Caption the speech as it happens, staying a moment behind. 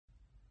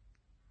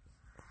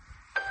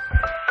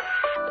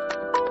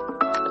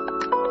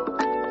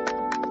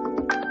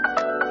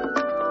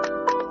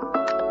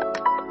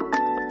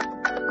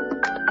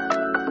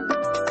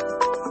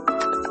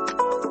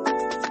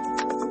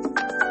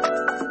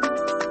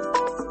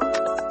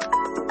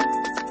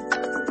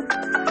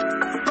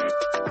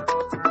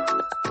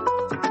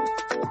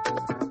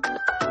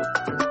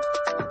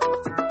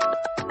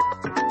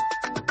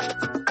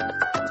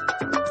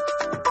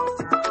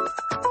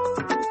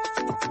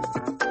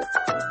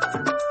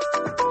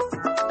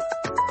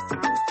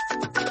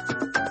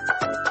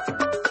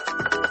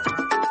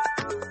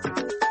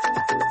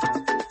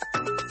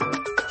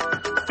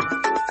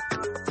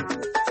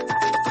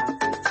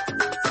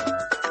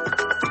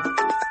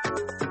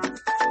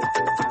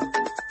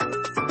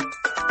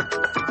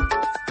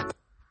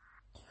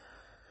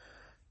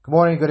Good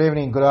morning, good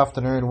evening, good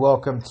afternoon.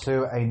 Welcome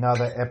to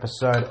another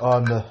episode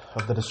of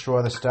the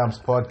Destroy the Stumps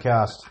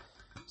podcast.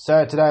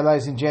 So today,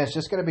 ladies and gents,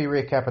 just going to be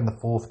recapping the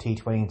 4th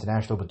T20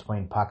 International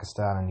between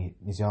Pakistan and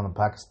New Zealand and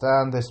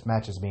Pakistan. This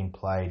match has been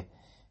played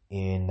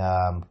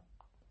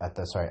at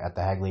the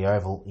Hagley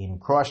Oval in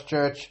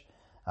Christchurch.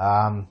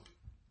 The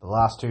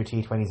last two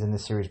T20s in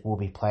this series will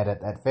be played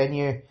at that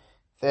venue.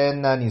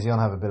 Then New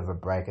Zealand have a bit of a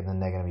break, and then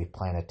they're going to be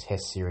playing a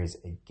test series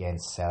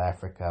against South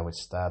Africa, which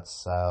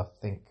starts, I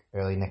think,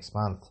 early next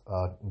month,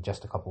 in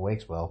just a couple of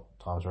weeks. Well,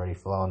 time's already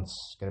flown.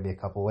 It's going to be a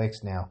couple of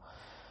weeks now.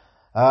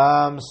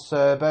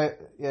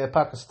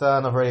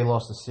 Pakistan have already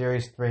lost the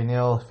series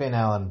 3-0. Finn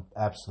Allen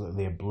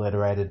absolutely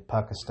obliterated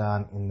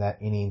Pakistan in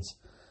that innings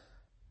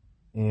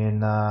in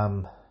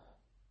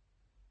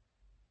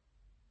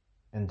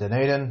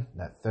Dunedin,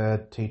 that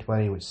third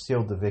T20, which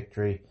sealed the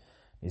victory.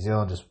 New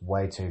Zealand just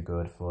way too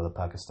good for the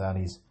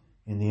Pakistanis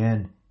in the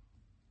end.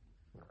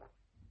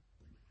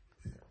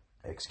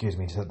 Excuse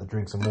me, just had to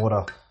drink some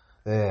water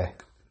there.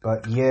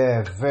 But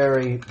yeah,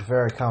 very,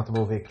 very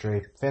comfortable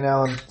victory. Finn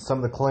Allen, some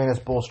of the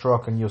cleanest ball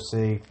striking you'll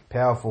see.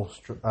 Powerful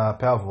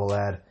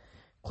lad.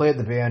 Cleared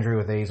the boundary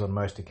with ease on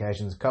most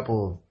occasions. A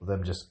couple of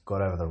them just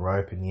got over the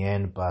rope in the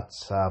end, but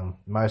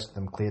most of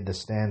them cleared the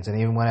stands and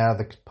even went out of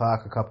the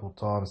park a couple of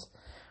times.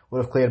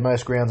 Would have cleared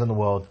most grounds in the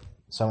world.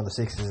 Some of the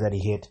sixes that he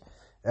hit.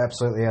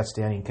 Absolutely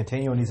outstanding.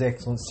 Continuing his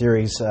excellent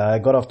series.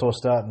 Got off to a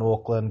start in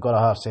Auckland, got a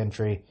half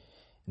century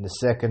in the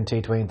second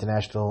T20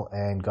 International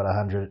and got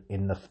 100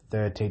 in the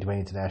third T20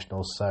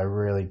 International. So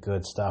really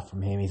good stuff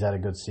from him. He's had a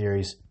good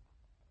series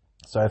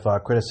so far.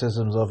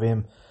 Criticisms of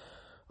him.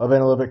 I've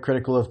been a little bit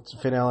critical of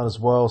Finn Allen as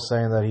well,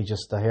 saying that he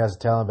has a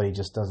talent, but he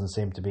just doesn't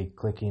seem to be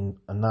clicking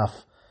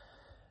enough.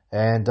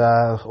 And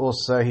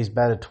also, he's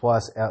batted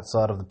twice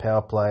outside of the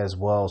power play as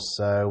well.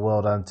 So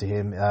well done to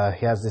him.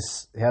 He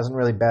hasn't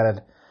really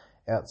batted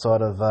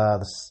outside of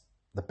the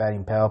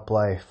batting power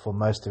play for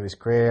most of his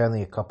career,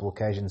 only a couple of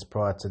occasions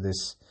prior to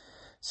this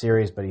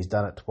series, but he's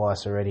done it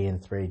twice already in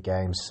 3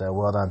 games, so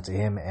well done to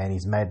him, and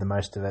he's made the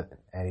most of it,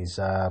 and he's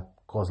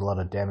caused a lot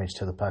of damage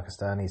to the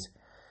Pakistanis.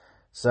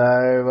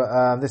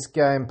 So this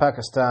game,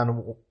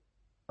 Pakistan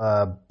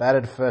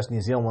batted first,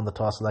 New Zealand won the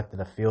toss,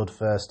 selected a field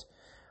first.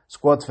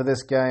 Squads for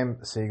this game,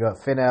 so you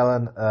got Finn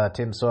Allen,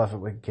 Tim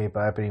Seifert, we can keep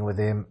opening with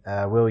him,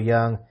 Will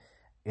Young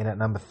in at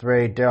number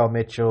 3, Daryl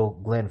Mitchell,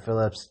 Glenn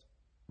Phillips,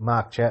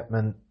 Mark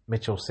Chapman,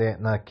 Mitchell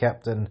Santner,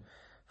 captain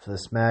for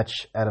this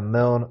match, Adam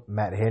Milne,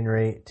 Matt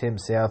Henry, Tim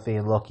Southey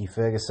and Lockie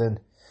Ferguson.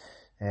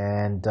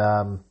 And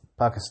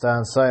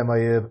Pakistan, Saeed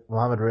Ayub,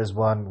 Mohammad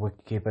Rizwan,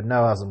 wicketkeeper,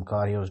 no Azam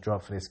Khan, he was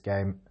dropped for this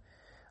game.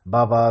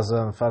 Bab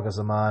Azam, Fakhar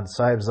Zaman,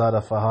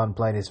 Sahibzada Farhan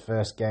played his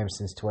first game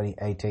since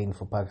 2018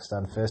 for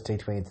Pakistan, first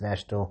T20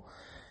 International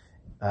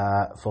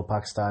for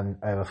Pakistan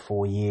over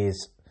 4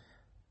 years.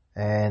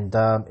 And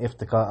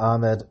Iftikhar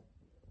Ahmed,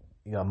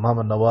 you got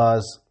Mohammad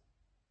Nawaz,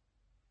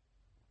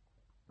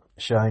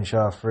 Shaheen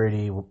Shah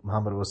Afridi,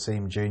 Muhammad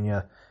Wasim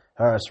Jr.,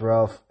 Haris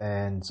Rauf,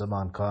 and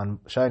Zaman Khan.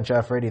 Shaheen Shah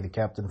Afridi, the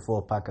captain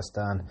for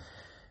Pakistan.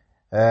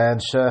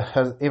 And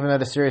even though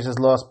the series has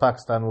lost,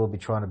 Pakistan will be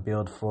trying to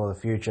build for the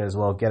future as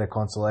well, get a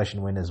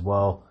consolation win as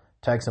well,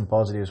 take some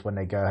positives when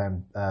they go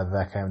home,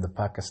 back home to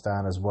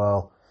Pakistan as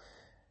well,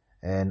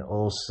 and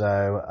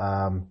also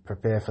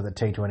prepare for the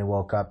T20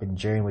 World Cup in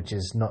June, which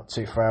is not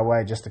too far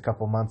away, just a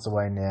couple of months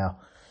away now.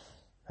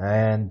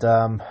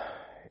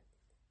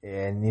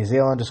 And New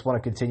Zealand just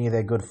want to continue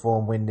their good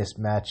form, win this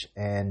match,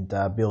 and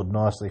build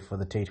nicely for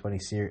the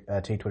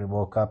T20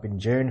 World Cup in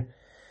June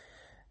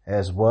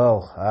as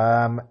well.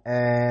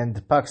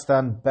 And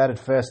Pakistan batted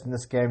first in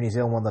this game. New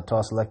Zealand won the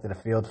toss, selected a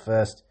field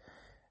first.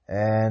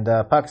 And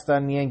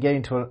Pakistan in the end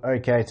getting to an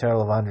okay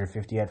total of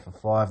 158 for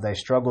 5. They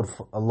struggled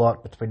a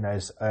lot between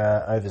those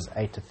overs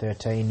 8 to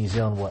 13. New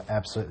Zealand were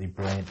absolutely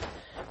brilliant.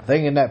 I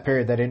think in that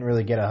period they didn't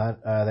really get a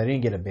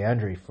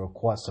boundary for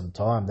quite some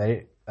time.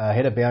 They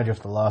hit a boundary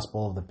off the last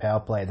ball of the power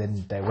play.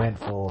 Then they went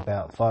for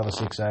about 5 or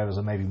 6 overs,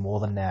 or maybe more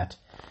than that,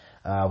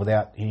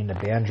 without hitting the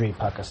boundary,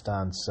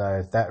 Pakistan.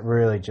 So that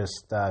really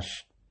just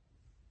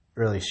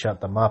really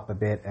shut them up a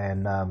bit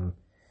and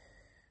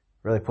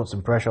really put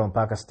some pressure on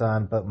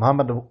Pakistan. But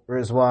Mohammad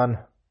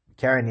Rizwan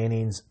carrying the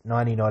innings,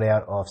 90 not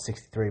out of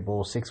 63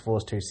 balls, 6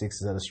 fours, 2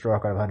 sixes at a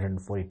strike rate of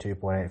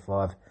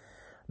 142.85.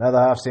 Another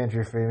half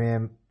century for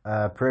him,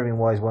 proving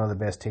why he's one of the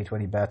best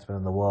T20 batsmen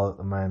in the world at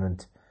the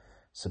moment.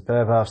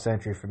 Superb half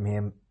century from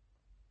him.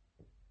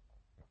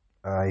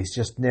 He's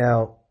just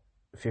now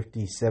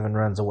 57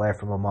 runs away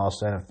from a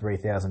milestone of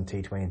 3,000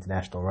 T20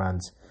 international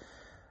runs.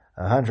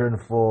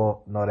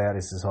 104 not out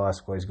is his highest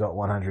score. He's got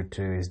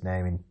 102 his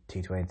name in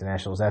T20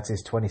 internationals. That's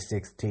his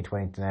 26th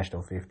T20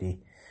 international 50.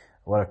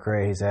 What a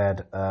career he's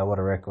had. What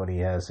a record he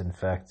has. In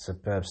fact,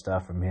 superb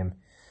stuff from him.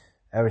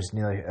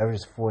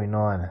 Averages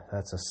 49.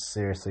 That's a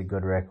seriously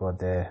good record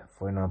there.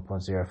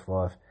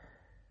 49.05.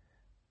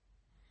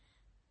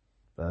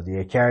 But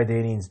yeah, carried the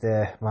innings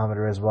there, Mohammad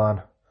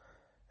Rizwan.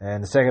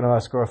 And the second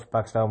highest scorer for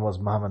Pakistan was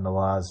Mohammad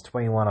Nawaz,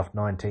 21 off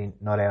 19,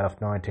 not out of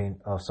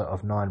 19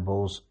 of 9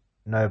 balls,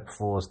 no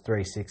fours,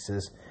 3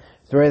 sixes.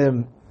 3 of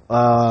them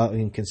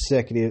in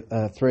consecutive,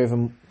 three of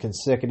them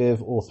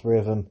consecutive, all three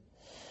of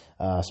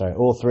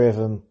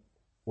them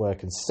were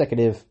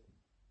consecutive,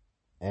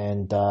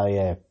 and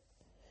they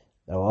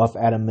were off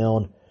Adam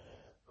Milne,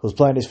 who was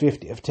playing his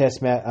 50th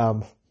Test match,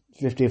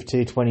 50th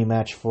T20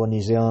 match for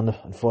New Zealand.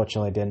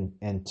 Unfortunately, didn't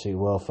end too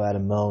well for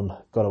Adam Milne.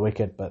 Got a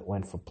wicket, but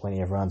went for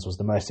plenty of runs. Was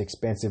the most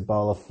expensive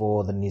bowler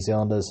for the New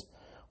Zealanders.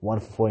 1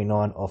 for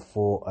 49 off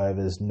 4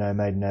 overs. No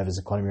maiden overs.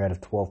 Economy rate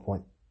of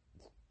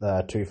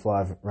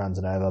 12.25 runs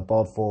and over.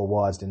 Bowled 4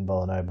 wides. Didn't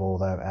bowl a no ball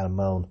though. Adam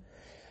Milne.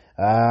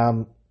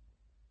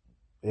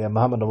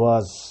 Mohammad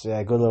Nawaz.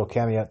 Good little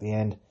cameo at the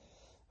end.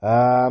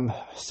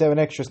 7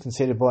 extras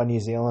conceded by New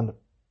Zealand.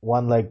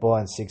 1 leg by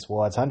and 6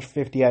 wides.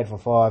 158 for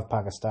 5.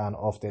 Pakistan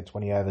off their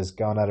 20 overs,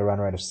 going at a run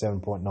rate of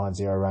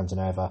 7.90 runs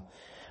and over.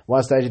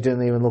 One stage it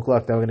didn't even look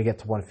like they were going to get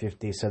to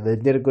 150, so they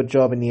did a good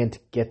job in the end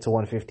to get to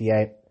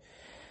 158.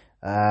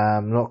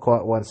 Not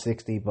quite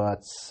 160,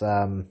 but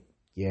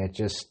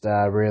just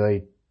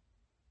really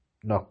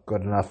not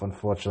good enough,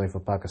 unfortunately, for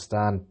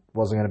Pakistan.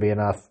 Wasn't going to be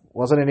enough.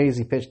 Wasn't an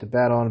easy pitch to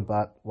bat on,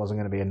 but wasn't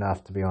going to be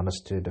enough, to be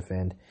honest, to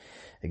defend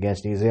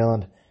against New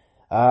Zealand.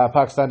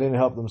 Pakistan didn't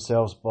help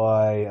themselves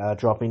by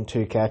dropping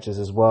 2 catches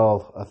as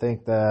well. I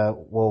think not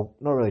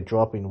really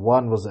dropping.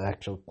 One was an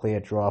actual clear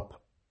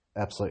drop,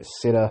 absolute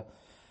sitter.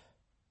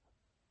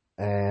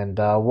 And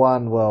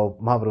one,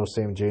 Muhammad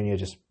Wasim Jr.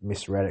 just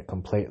misread it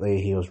completely.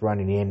 He was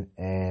running in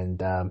and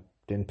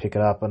didn't pick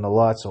it up on the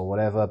lights or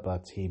whatever,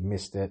 but he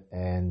missed it,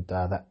 and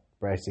that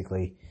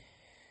basically,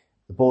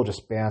 the ball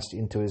just bounced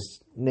into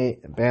his knee,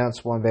 bounce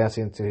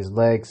into his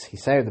legs. He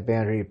saved the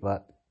boundary,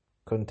 but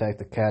couldn't take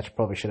the catch.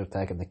 Probably should have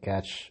taken the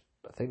catch.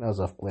 I think that was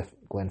off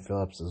Glenn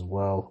Phillips as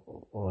well,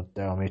 or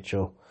Daryl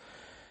Mitchell.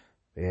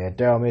 Yeah,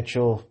 Daryl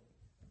Mitchell,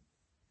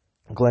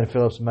 Glenn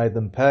Phillips made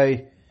them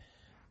pay.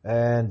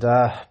 And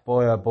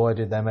boy, oh boy,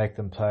 did they make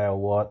them pay or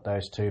what,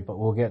 those two. But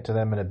we'll get to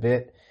them in a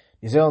bit.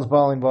 New Zealand's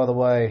bowling, by the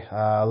way,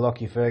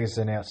 Lockie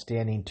Ferguson,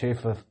 outstanding. 2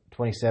 for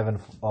 27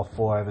 off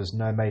 4 overs.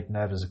 No maiden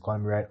overs,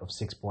 economy rate of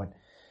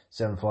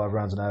 6.75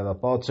 runs and over.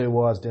 Bowled 2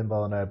 wides, didn't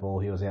bowl a no ball.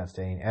 He was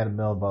outstanding. Adam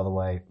Milne, by the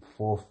way,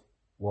 4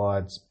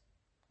 wides,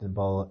 didn't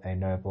bowl a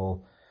no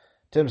ball.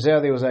 Tim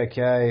Southey was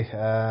okay.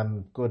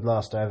 Good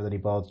last over that he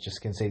bowled,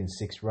 just conceding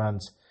 6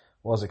 runs.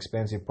 Was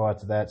expensive prior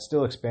to that.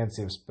 Still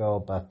expensive spell,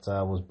 but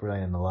was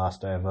brilliant in the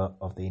last over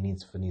of the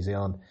innings for New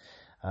Zealand.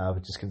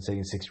 Just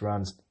conceding 6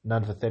 runs.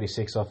 None for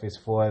 36 off his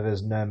 4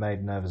 overs. No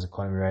maiden overs,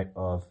 economy rate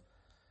of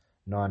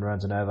 9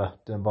 runs and over.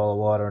 Didn't bowl a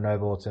wide or a no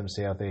ball, Tim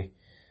Southey.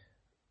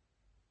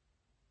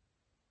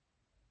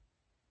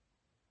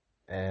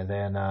 And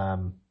then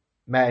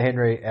Matt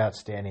Henry,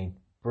 outstanding.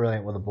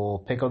 Brilliant with the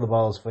ball. Pick of the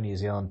bowlers for New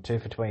Zealand. 2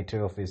 for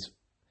 22 off his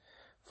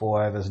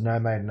 4 overs. No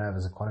maiden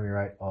overs, economy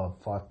rate of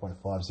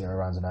 5.50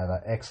 runs and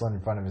over. Excellent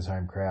in front of his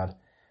home crowd.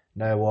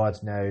 No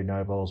wides,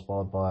 no balls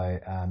bowled by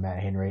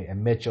Matt Henry.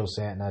 And Mitchell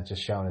Santner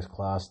just showing his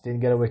class. Didn't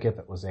get a wicket,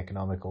 but was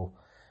economical.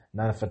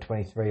 None for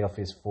 23 off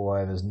his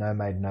 4 overs. No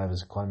maiden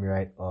overs, economy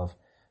rate of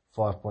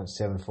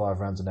 5.75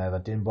 runs and over.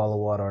 Didn't bowl a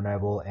wide or a no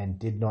ball, and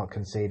did not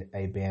concede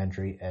a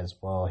boundary as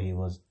well. He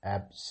was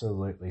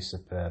absolutely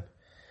superb.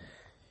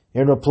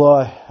 In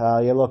reply,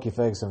 Lockie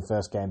Ferguson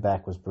first game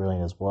back was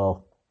brilliant as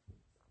well.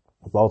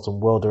 Bowled some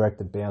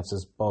well-directed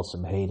bounces, bowled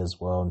some heat as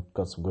well, and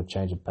got some good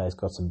change of pace,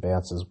 got some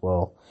bounce as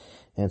well,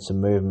 and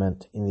some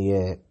movement in the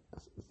air.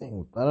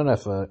 I don't know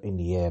if in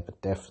the air,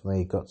 but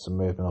definitely got some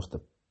movement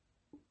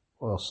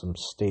some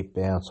steep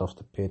bounce off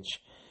the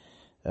pitch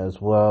as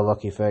well.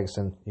 Lockie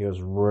Ferguson, he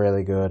was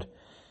really good.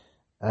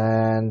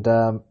 And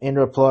in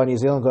reply, New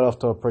Zealand got off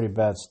to a pretty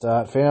bad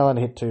start. Finn Allen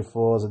hit 2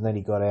 fours, and then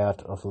he got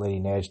out off a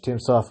leading edge. Tim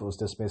Seifert was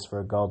dismissed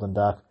for a golden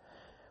duck.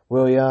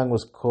 Will Young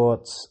was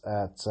caught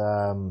at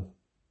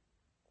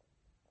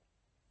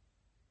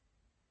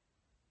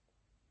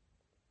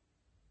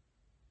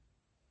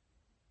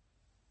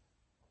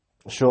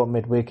short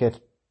mid-wicket,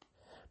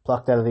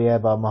 plucked out of the air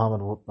by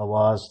Muhammad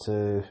Nawaz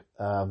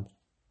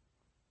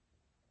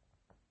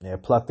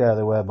plucked out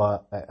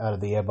of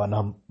the air by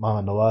Muhammad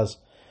Nawaz.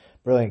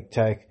 Brilliant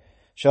take.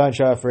 Shane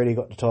Shafridi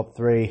got the top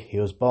 3. He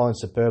was bowling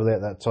superbly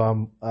at that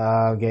time,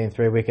 getting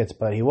 3 wickets,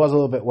 but he was a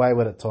little bit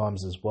wayward at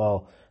times as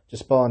well.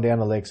 Just bowling down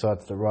the leg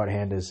side to the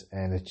right-handers,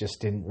 and it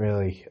just didn't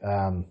really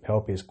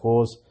help his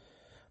cause,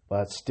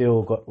 but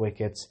still got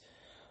wickets.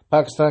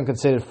 Pakistan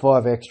conceded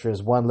 5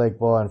 extras, 1 leg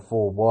by and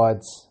 4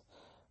 wides.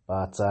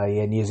 But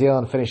New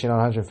Zealand finishing on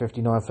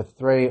 159 for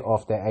 3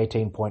 off their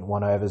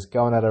 18.1 overs,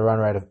 going at a run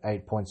rate of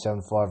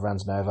 8.75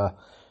 runs and over.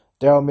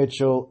 Daryl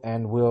Mitchell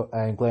and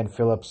Glenn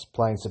Phillips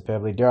playing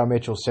superbly. Daryl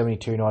Mitchell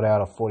 72 not out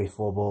of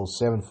 44 balls,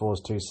 7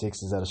 fours, 2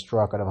 sixes at a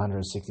strike rate of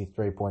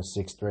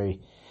 163.63.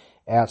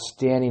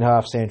 Outstanding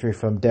half century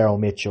from Daryl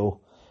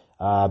Mitchell.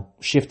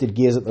 Shifted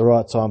gears at the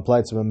right time,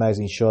 played some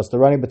amazing shots. The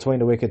running between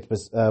the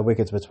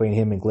wickets between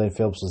him and Glenn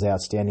Phillips was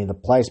outstanding. The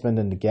placement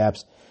and the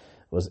gaps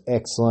was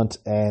excellent,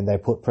 and they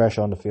put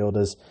pressure on the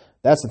fielders.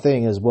 That's the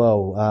thing as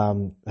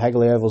well.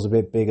 Hagley Oval's a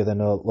bit bigger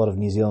than a lot of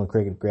New Zealand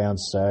cricket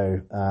grounds,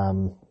 so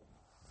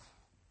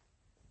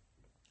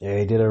Yeah,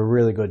 he did a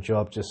really good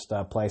job just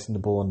placing the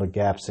ball in the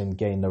gaps and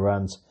getting the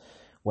runs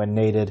when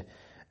needed.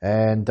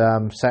 And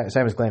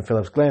same as Glenn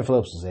Phillips. Glenn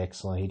Phillips was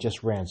excellent. He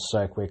just ran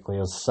so quickly. It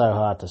was so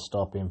hard to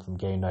stop him from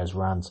getting those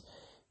runs.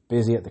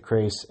 Busy at the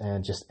crease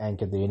and just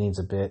anchored the innings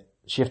a bit.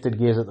 Shifted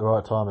gears at the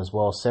right time as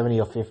well. 70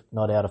 or 50,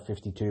 not out of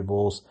 52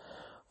 balls.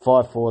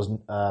 5 fours,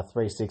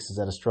 3 sixes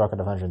at a strike rate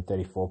of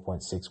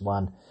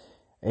 134.61.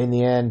 In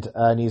the end,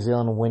 New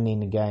Zealand winning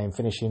the game,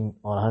 finishing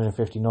on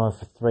 159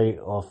 for 3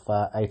 off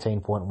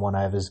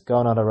 18.1 overs,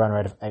 going on a run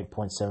rate of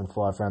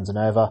 8.75 runs an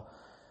over.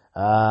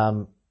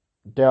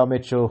 Daryl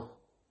Mitchell,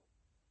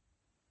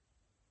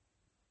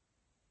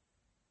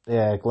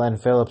 Glenn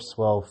Phillips.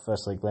 Well,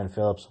 firstly, Glenn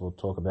Phillips. We'll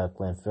talk about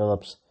Glenn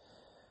Phillips.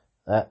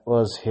 That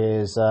was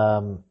his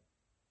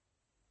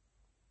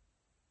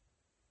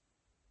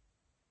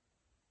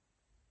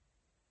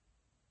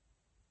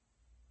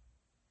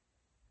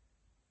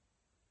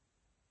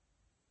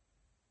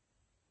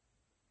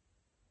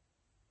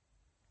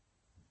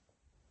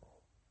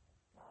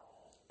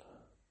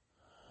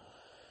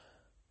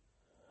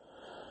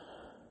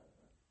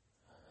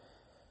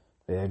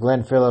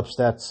Glenn Phillips,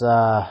 that's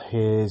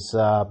his,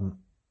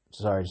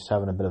 sorry, just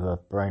having a bit of a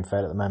brain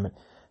fade at the moment.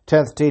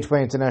 10th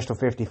T20 International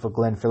 50 for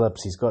Glenn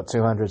Phillips. He's got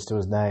 200s to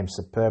his name.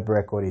 Superb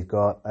record he's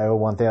got. Over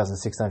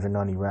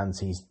 1,690 runs.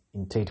 He's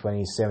in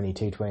T20s, 70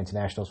 T20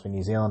 Internationals for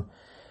New Zealand.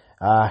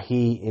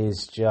 He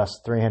is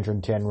just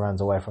 310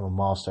 runs away from a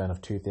milestone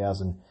of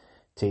 2,000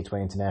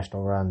 T20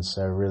 International runs.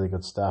 So really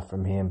good stuff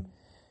from him.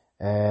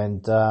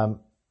 And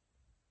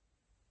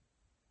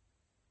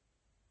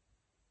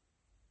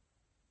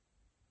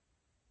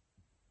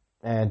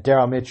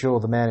Daryl Mitchell,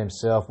 the man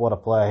himself, what a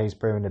player he's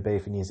proven to be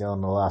for New Zealand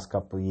in the last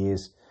couple of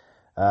years.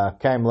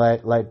 Came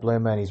late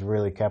bloomer, and he's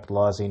really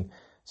capitalising.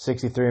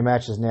 63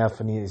 matches now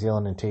for New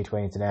Zealand in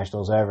T20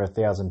 Internationals, over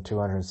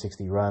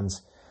 1,260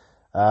 runs.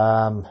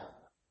 And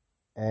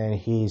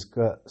he's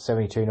got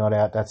 72 not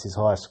out. That's his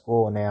highest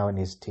score now in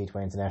his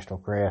T20 International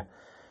career.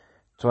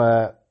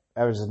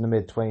 Averages in the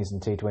mid-20s in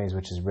T20s,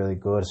 which is really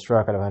good. A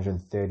strike rate of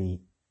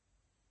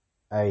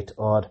 138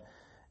 odd.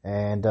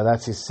 And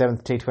that's his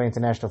 7th T20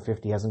 International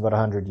 50. He hasn't got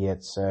 100 yet.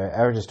 So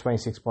averages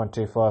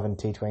 26.25 in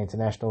T20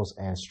 Internationals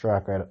and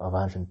strike rate of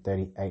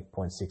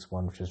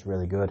 138.61, which is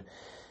really good.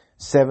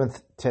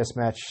 7th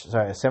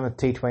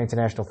T20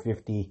 International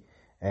 50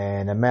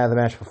 and a man of the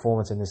match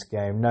performance in this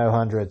game. No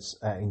hundreds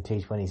in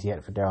T20s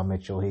yet for Daryl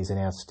Mitchell. He's an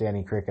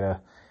outstanding cricketer,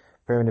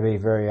 proven to be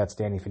very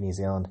outstanding for New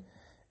Zealand.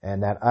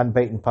 And that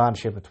unbeaten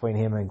partnership between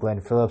him and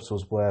Glenn Phillips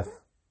was worth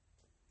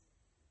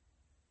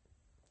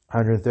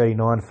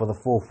 139 for the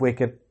 4th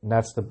wicket, and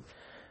that's the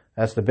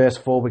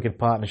best 4th-wicket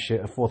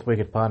partnership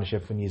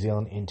for New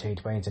Zealand in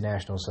T20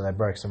 International. So they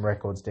broke some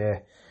records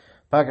there.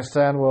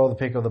 Pakistan, well, the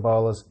pick of the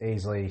bowlers,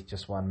 easily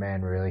just one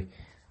man really.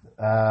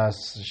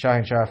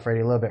 Shaheen Shah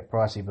Afridi, a little bit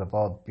pricey, but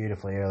bowled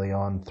beautifully early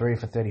on. 3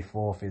 for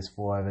 34 for his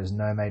 4 overs,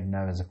 no maiden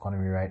overs,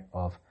 economy rate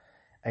of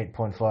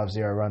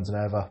 8.50 runs an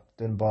over.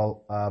 Didn't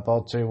bowl,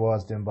 bowled 2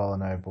 wides, didn't bowl a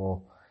no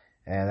ball,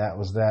 and that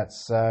was that.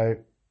 So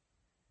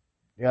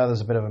the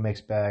others a bit of a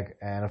mixed bag,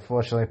 and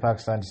unfortunately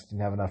Pakistan just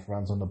didn't have enough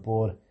runs on the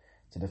board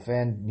to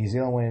defend. New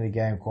Zealand winning the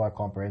game quite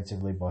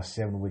comprehensively by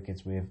 7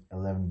 wickets with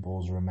 11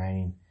 balls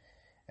remaining.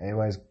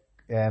 Anyways,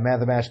 man of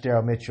the match,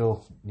 Daryl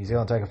Mitchell. New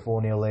Zealand take a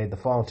 4-0 lead. The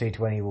final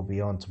T20 will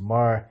be on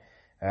tomorrow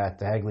at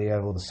the Hagley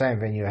Oval, the same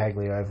venue,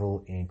 Hagley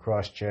Oval in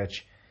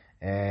Christchurch,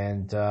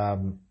 and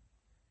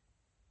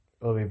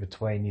will be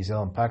between New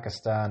Zealand and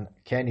Pakistan.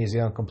 Can New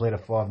Zealand complete a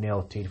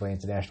 5-0 T20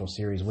 International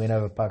Series win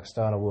over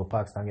Pakistan, or will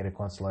Pakistan get a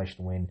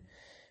consolation win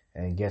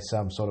and get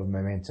some sort of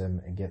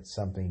momentum and get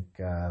something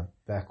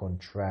back on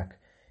track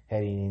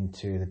heading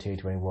into the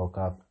T20 World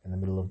Cup in the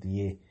middle of the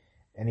year?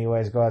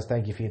 Anyways, guys,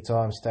 thank you for your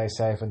time. Stay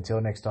safe.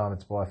 Until next time,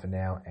 it's bye for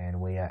now,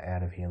 and we are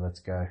out of here. Let's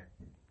go.